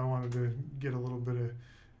House, and so I wanted to get a little bit of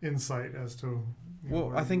insight as to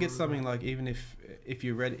I think it's something like, even if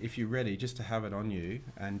you're ready just to have it on you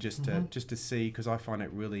and just to see, because I find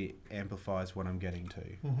it really amplifies what I'm getting to,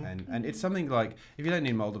 and it's something like, if you don't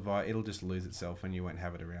need moldavite, it'll just lose itself and you won't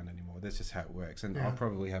have it around anymore. That's just how it works, and I'll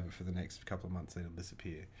probably have it for the next couple of months, then it'll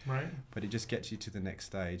disappear. Right. But it just gets you to the next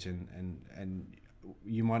stage, and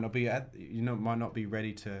you might not be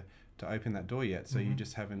ready to open that door yet, so you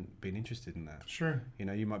just haven't been interested in that. Sure.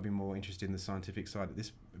 You might be more interested in the scientific side of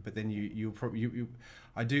this, but then you'll probably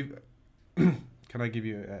I do. Can I give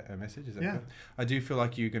you a message? Is that good? I do feel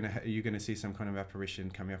like you're gonna see some kind of apparition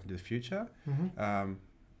coming up into the future.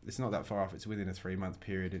 It's not that far off. It's within a 3-month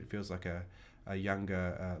period. It feels like a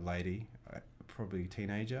younger lady, probably a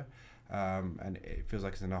teenager, and it feels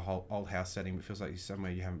like it's in a whole old house setting. But it feels like it's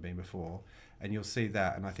somewhere you haven't been before. And you'll see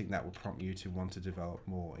that, and I think that will prompt you to want to develop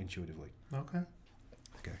more intuitively. Okay.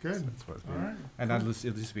 Good. So that's what it's been. All right. And cool.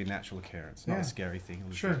 It'll just be a natural occurrence, not a scary thing.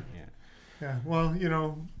 Sure. Yeah. Well,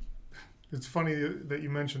 it's funny that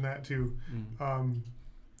you mentioned that too.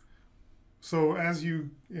 So as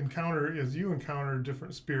you encounter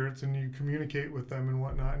different spirits and you communicate with them and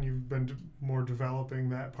whatnot, and you've been more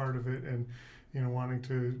developing that part of it, and wanting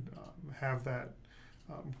to have that.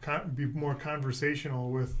 Be more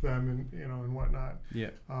conversational with them and whatnot. Yeah.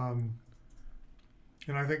 And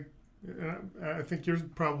I think you're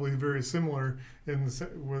probably very similar in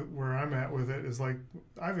where I'm at with it. Is like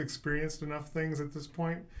I've experienced enough things at this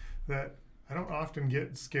point that I don't often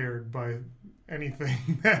get scared by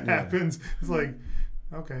anything that happens. It's like,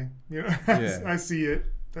 okay, I see it.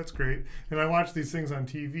 That's great. And I watch these things on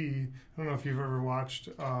TV. I don't know if you've ever watched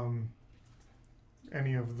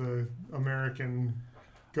any of the American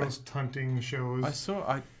ghost hunting shows.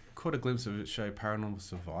 I caught a glimpse of it show Paranormal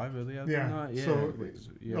Survivor the other night. Yeah. So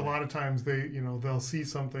a lot of times they'll see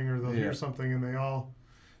something or they'll hear something and they all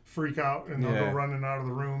freak out and they'll go running out of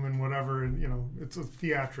the room and whatever, and it's a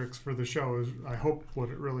theatrics for the show is I hope what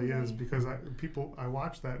it really is, because I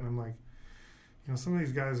watch that and I'm like, some of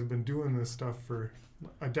these guys have been doing this stuff for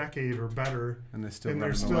a decade or better, and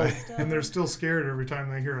they're still scared every time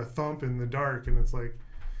they hear a thump in the dark, and it's like,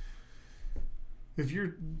 if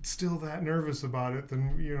you're still that nervous about it,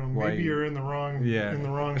 then maybe Why- you're in the wrong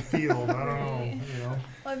field. I don't know.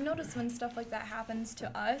 Well, I've noticed when stuff like that happens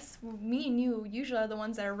to us, me and you usually are the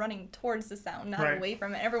ones that are running towards the sound, not Right. away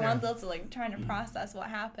from it. Everyone else is like trying to process what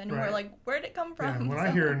happened. And Right. we're like, where'd it come from? Yeah, when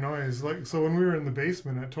I hear a noise, so when we were in the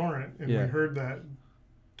basement at Torrent and we Yeah. heard that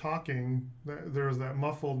talking, there was that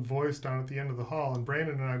muffled voice down at the end of the hall, and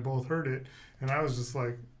Brandon and I both heard it, and I was just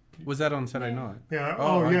like, Was that on Saturday night? yeah,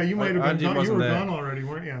 Oh, you might have been gone. You wasn't were there. gone already,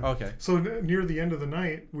 weren't you? Okay. So near the end of the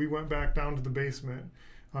night, we went back down to the basement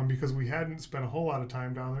because we hadn't spent a whole lot of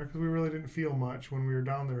time down there because we really didn't feel much when we were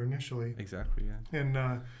down there initially. Exactly, yeah.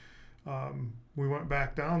 And we went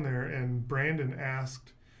back down there, and Brandon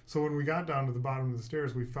asked. So when we got down to the bottom of the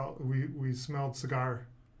stairs, we smelled cigar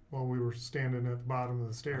while we were standing at the bottom of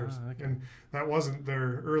the stairs, okay. and that wasn't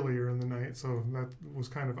there earlier in the night, so that was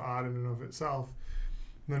kind of odd in and of itself.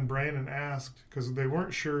 And then Brandon asked, because they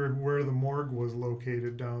weren't sure where the morgue was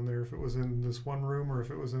located down there, if it was in this one room or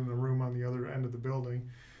if it was in the room on the other end of the building.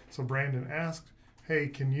 So Brandon asked, hey,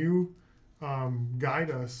 can you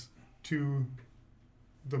guide us to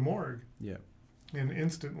the morgue? Yeah. And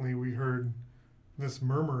instantly we heard this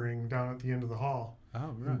murmuring down at the end of the hall.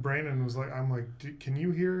 Oh, right. And Brandon was like, I'm like, can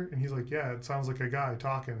you hear? And he's like, yeah, it sounds like a guy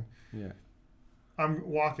talking. Yeah. I'm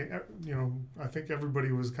walking, I think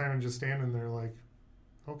everybody was kind of just standing there like,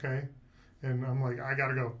 okay. And I'm like, I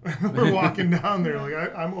gotta go. We're walking down there.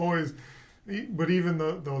 Like I'm always, but even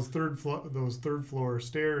those third floor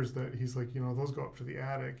stairs that he's like, those go up to the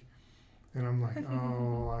attic. And I'm like,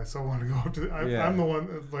 oh, I so want to go up to I'm the one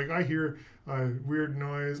that, like, I hear a weird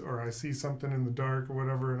noise or I see something in the dark or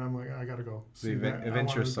whatever, and I'm like, I gotta go see that.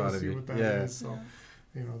 Adventurous side of see you. what that is. So,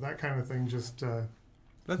 that kind of thing just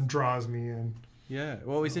draws me in. Yeah.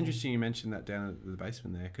 Well, it's interesting you mentioned that down at the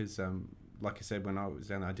basement there, because, like I said, when I was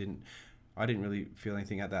down there, I didn't really feel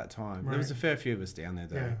anything at that time. Right. There was a fair few of us down there,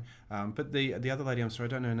 though. Yeah. But the other lady, I'm sorry, I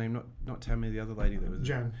don't know her name. Not tell me the other lady that was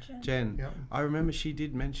Jen. Jen. Yep. I remember she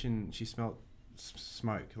did mention she smelled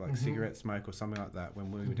smoke, like cigarette smoke or something like that, when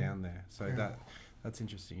we were down there. So that's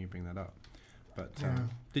interesting you bring that up. But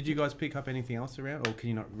did you guys pick up anything else around, or can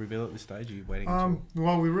you not reveal at this stage? Are you waiting?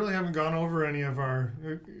 Well, we really haven't gone over any of our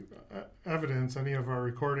evidence, any of our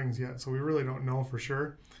recordings yet, so we really don't know for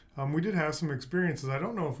sure. We did have some experiences. I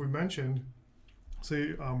don't know if we mentioned.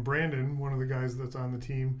 See, Brandon, one of the guys that's on the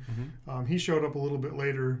team, he showed up a little bit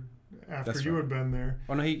later after you had been there.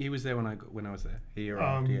 Oh no, he was there when I was there. He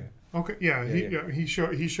arrived. Okay, he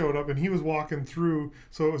showed up, and he was walking through.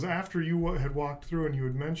 So it was after you had walked through, and you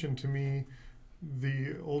had mentioned to me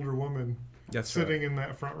the older woman sitting in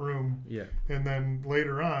that front room. Yeah. And then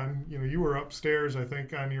later on, you were upstairs, I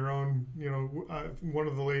think, on your own. One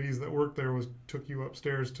of the ladies that worked there took you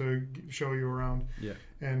upstairs to show you around. Yeah.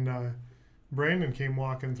 And Brandon came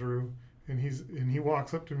walking through, and he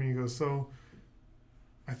walks up to me and goes, so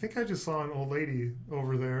I think I just saw an old lady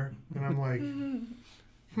over there. And I'm like,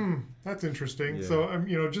 that's interesting. Yeah.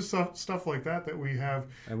 So, just stuff like that we have.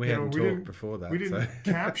 And we hadn't talked before that. We didn't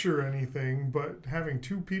capture anything, but having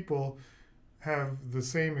two people have the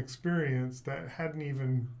same experience that hadn't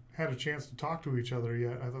even had a chance to talk to each other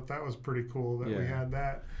yet, I thought that was pretty cool that we had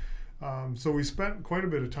that. So we spent quite a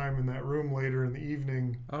bit of time in that room later in the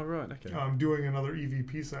evening. Oh, right, okay. Doing another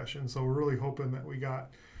EVP session. So we're really hoping that we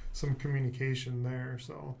got some communication there.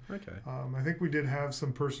 So okay. I think we did have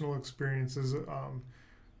some personal experiences.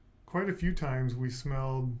 Quite a few times we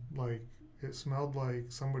smelled like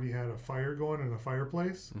somebody had a fire going in a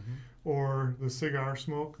fireplace, or the cigar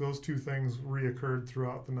smoke. Those two things reoccurred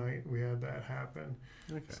throughout the night. We had that happen.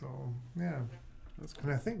 Okay. So yeah, That's cool.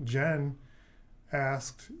 and I think Jen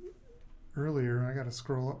asked earlier. I got to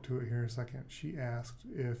scroll up to it here a second. She asked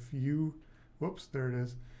if you, there it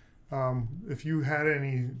is. If you had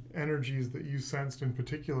any energies that you sensed in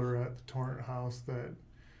particular at the Torrent house that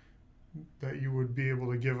you would be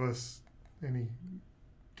able to give us any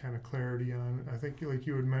kind of clarity on. I think like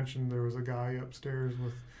you had mentioned there was a guy upstairs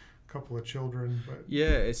with a couple of children,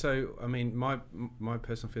 but so I mean my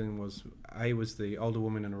personal feeling was the older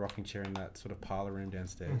woman in a rocking chair in that sort of parlor room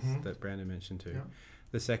downstairs that Brandon mentioned too. Yeah.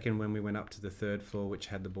 The second, when we went up to the third floor, which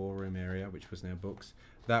had the ballroom area, which was now books,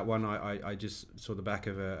 that one I just saw the back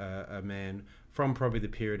of a man from probably the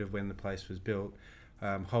period of when the place was built,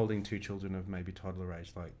 holding two children of maybe toddler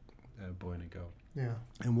age, like a boy and a girl. Yeah.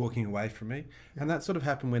 And walking away from me. And that sort of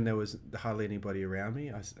happened when there was hardly anybody around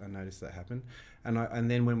me. I noticed that happen.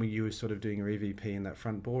 And then when you were sort of doing your EVP in that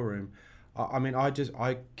front ballroom,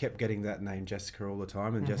 I kept getting that name Jessica all the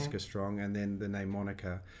time, and Jessica Strong, and then the name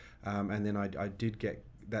Monica. And then I did get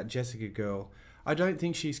that Jessica girl. I don't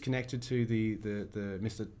think she's connected to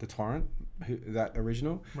the Torrent, that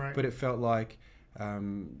original. Right. But it felt like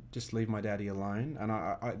just leave my daddy alone. And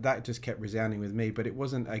I that just kept resounding with me, but it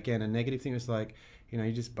wasn't, again, a negative thing. It was like, you know,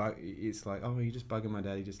 it's like, oh, you're just bugging my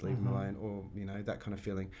daddy, just leave him alone, or, you know, that kind of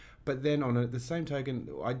feeling. But then on the same token,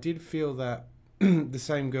 I did feel that the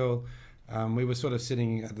same girl, we were sort of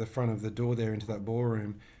sitting at the front of the door there into that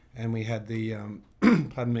ballroom, and we had the,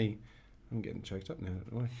 pardon me, I'm getting choked up now,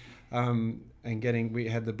 don't I? We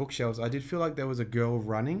had the bookshelves. I did feel like there was a girl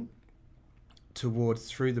running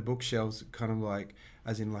through the bookshelves, kind of like,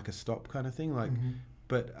 as in like a stop kind of thing, like,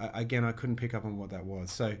 but again, I couldn't pick up on what that was.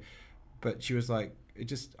 So, but she was like,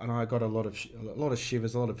 and I got a lot of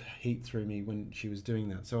shivers, a lot of heat through me when she was doing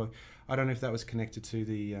that. So I don't know if that was connected to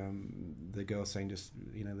the girl saying, just,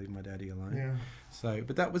 you know, leave my daddy alone. Yeah. So,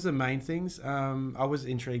 but that was the main things. I was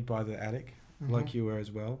intrigued by the attic, like you were as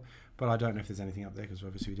well, but I don't know if there's anything up there because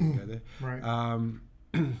obviously we didn't go there.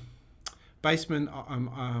 Right. Basement,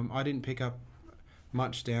 I didn't pick up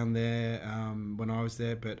much down there when I was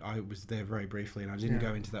there, but I was there very briefly, and I didn't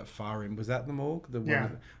go into that far room. Was that the morgue? The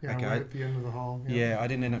one okay. Right at the end of the hall. Yeah, I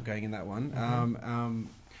didn't end up going in that one.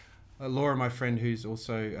 Laura, my friend, who's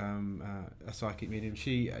also a psychic medium,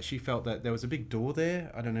 she felt that there was a big door there.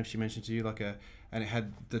 I don't know if she mentioned to you, and it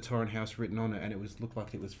had the Torrent House written on it, and looked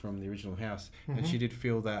like it was from the original house. And she did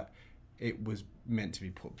feel that it was meant to be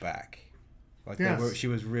put back. Like she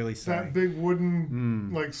was really saying that big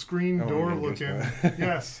wooden like screen door looking.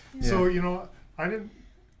 Yes. Yeah. So, you know, I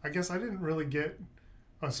guess I didn't really get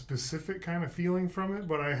a specific kind of feeling from it,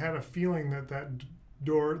 but I had a feeling that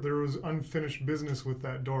door, there was unfinished business with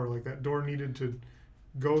that door. Like that door needed to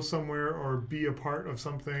go somewhere or be a part of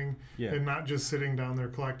something, and not just sitting down there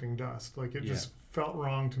collecting dust. Like it just felt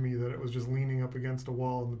wrong to me that it was just leaning up against a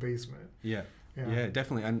wall in the basement. Yeah,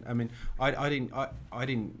 definitely. And I mean, I didn't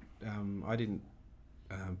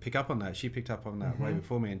pick up on that. She picked up on that way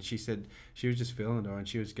before me, and she said she was just feeling the door, and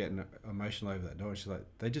she was getting emotional over that door. And she's like,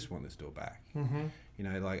 they just want this door back. You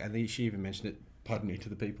know, like, and she even mentioned it, pardon me, to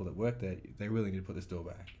the people that work there. They really need to put this door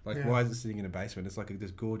back. Like, why is it sitting in a basement? It's like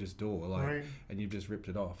this gorgeous door, like, and you've just ripped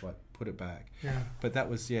it off. Like, put it back. Yeah. But that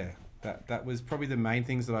was that was probably the main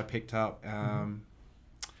things that I picked up.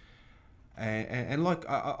 And like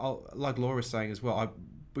like Laura was saying as well,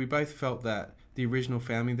 we both felt that the original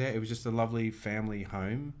family there, it was just a lovely family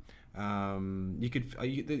home. You could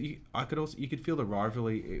feel the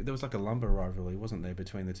rivalry. There was like a lumber rivalry, wasn't there,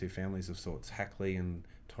 between the two families of sorts, Hackley and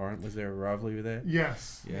Torrent? Was there a rivalry there?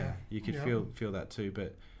 Yes. Yeah. You could feel that too,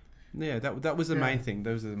 but yeah, that was the main thing.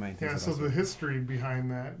 Those are the main things. Yeah. So the history behind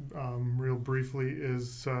that, real briefly,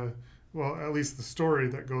 is well, at least the story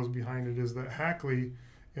that goes behind it is that Hackley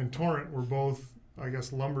and Torrent were both, I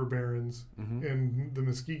guess, lumber barons in the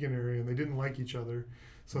Muskegon area, and they didn't like each other.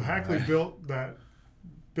 So Hackley built that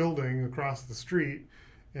building across the street,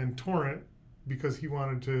 and Torrent, because he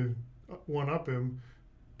wanted to one-up him,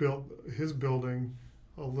 built his building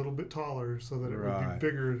a little bit taller so that it would be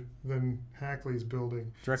bigger than Hackley's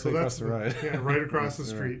building. Directly across the road. Yeah, right across the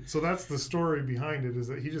street. Right. So that's the story behind it, is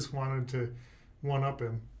that he just wanted to one-up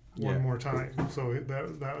him one more time. So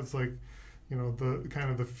that was like, you know, the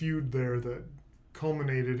kind of the feud there that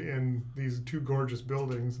culminated in these two gorgeous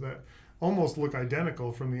buildings that almost look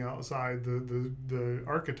identical from the outside. The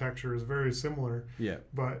architecture is very similar. Yeah.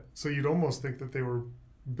 But so you'd almost think that they were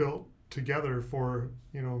built together for,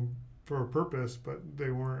 you know, for a purpose, but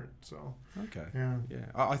they weren't. So okay. Yeah.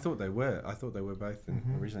 I thought they were. I thought they were both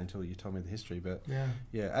originally, until you told me the history. But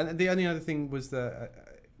yeah. And the only other thing was that.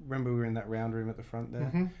 Remember, we were in that round room at the front there,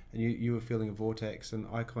 and you were feeling a vortex, and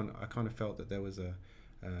I kind of felt that there was a,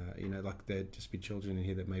 you know, like there'd just be children in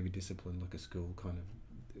here that may be disciplined, like a school kind of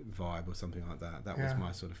vibe or something like that. That was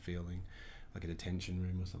my sort of feeling, like a detention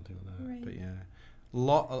room or something like that. Right. But yeah,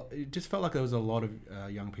 it just felt like there was a lot of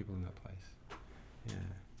young people in that place. Yeah.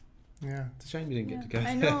 Yeah. It's a shame you didn't get to go.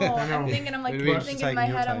 I know. I'm thinking in my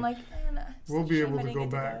head, I'm like, man, we'll be able to go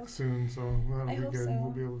back soon, so that'll be good. So. We'll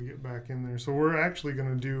be able to get back in there. So we're actually going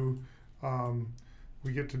to do,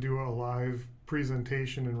 we get to do a live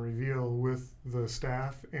presentation and reveal with the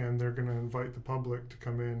staff, and they're going to invite the public to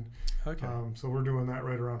come in. Okay. So we're doing that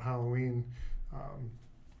right around Halloween.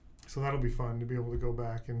 So that'll be fun to be able to go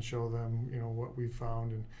back and show them, you know, what we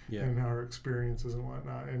found and our experiences and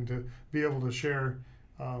whatnot, and to be able to share.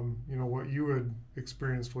 You know, what you had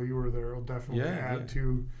experienced while you were there will definitely add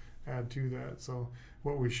to that. So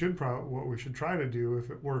what we should try to do,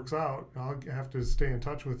 if it works out, I'll have to stay in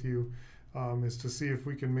touch with you, is to see if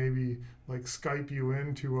we can maybe like Skype you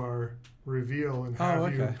into our reveal and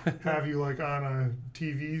have you like on a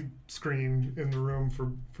TV screen in the room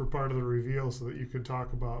for part of the reveal, so that you could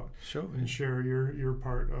talk about and share your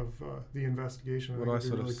part of the investigation. What I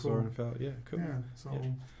sort of saw and felt. Yeah, cool. Yeah. So.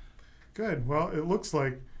 Yeah. Good. Well, it looks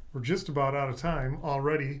like we're just about out of time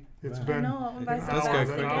already. It's Wow. been I know, it went by an so Let's go hour.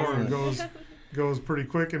 fast. That hour goes pretty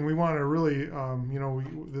quick, and we want to really,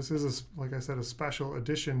 this is like I said, a special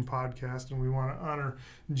edition podcast, and we want to honor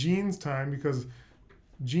Gene's time because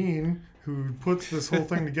Gene, who puts this whole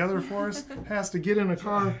thing together for us, has to get in a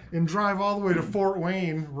car and drive all the way to Fort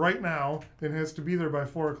Wayne right now, and has to be there by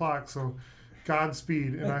 4:00. So,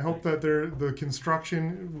 Godspeed, and I hope that the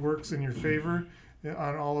construction works in your favor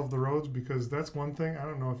on all of the roads, because that's one thing. I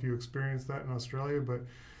don't know if you experienced that in Australia, but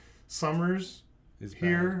summers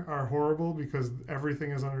here are horrible because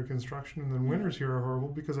everything is under construction, and then winters here are horrible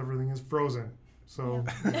because everything is frozen. So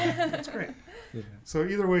that's great. Yeah. So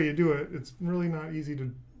either way you do it, it's really not easy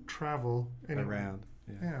to travel Around.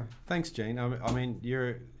 Yeah. Thanks, Gene. I mean,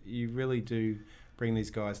 you really do bring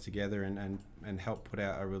these guys together and help put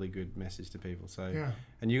out a really good message to people. So Yeah.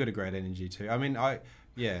 and you got a great energy too. I mean, I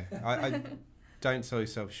don't sell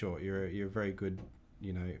yourself short. You're very good,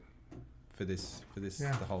 for this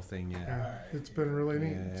Yeah. the whole thing. Yeah. It's been really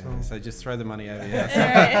neat. Yeah. So just throw the money over.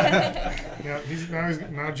 Yeah.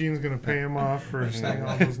 Now Gene's gonna pay him off for saying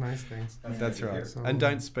all those nice things. That's right. So- And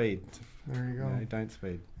don't speed. There you go. Don't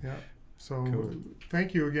speed. Yeah. So Cool.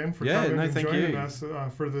 thank you again for Yeah, coming no, and thank joining you. us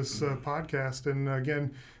for this podcast. And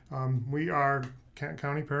again, we are Kent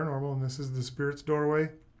County Paranormal, and this is the Spirit's Doorway.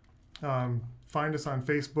 Find us on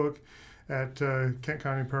Facebook at Kent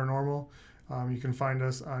County Paranormal. You can find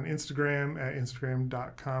us on Instagram at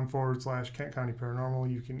instagram.com/Kent County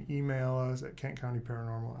Paranormal. You can email us at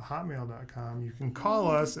kentcountyparanormal@hotmail.com. You can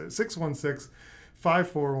call us at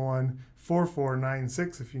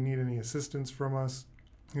 616-541-4496 if you need any assistance from us.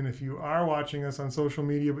 And if you are watching us on social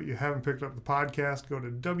media but you haven't picked up the podcast, go to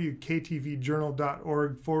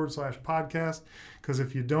wktvjournal.org/podcast, because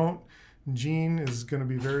if you don't, Gene is going to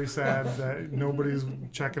be very sad that nobody's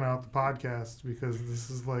checking out the podcast, because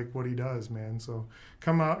this is like what he does, man. So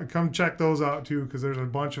come check those out too, because there's a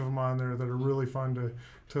bunch of them on there that are really fun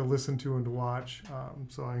to listen to and to watch.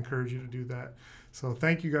 So I encourage you to do that. So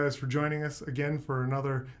thank you guys for joining us again for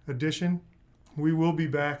another edition. We will be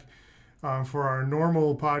back for our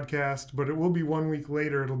normal podcast, but it will be 1 week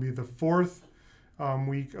later. It'll be the 4th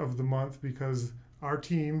week of the month, because some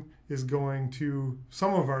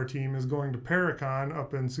of our team is going to Paracon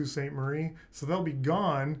up in Sault Ste. Marie. So they'll be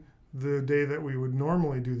gone the day that we would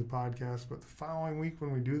normally do the podcast. But the following week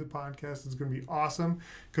when we do the podcast, it's going to be awesome,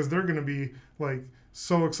 because they're going to be like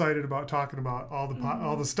so excited about talking about all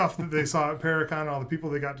the stuff that they saw at Paracon, all the people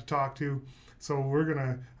they got to talk to. So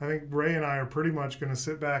I think Ray and I are pretty much going to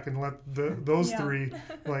sit back and let those three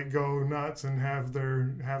like go nuts and have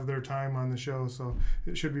their time on the show. So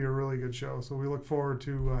it should be a really good show. So we look forward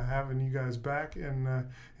to having you guys back and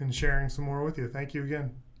sharing some more with you. Thank you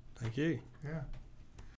again. Thank you. Yeah.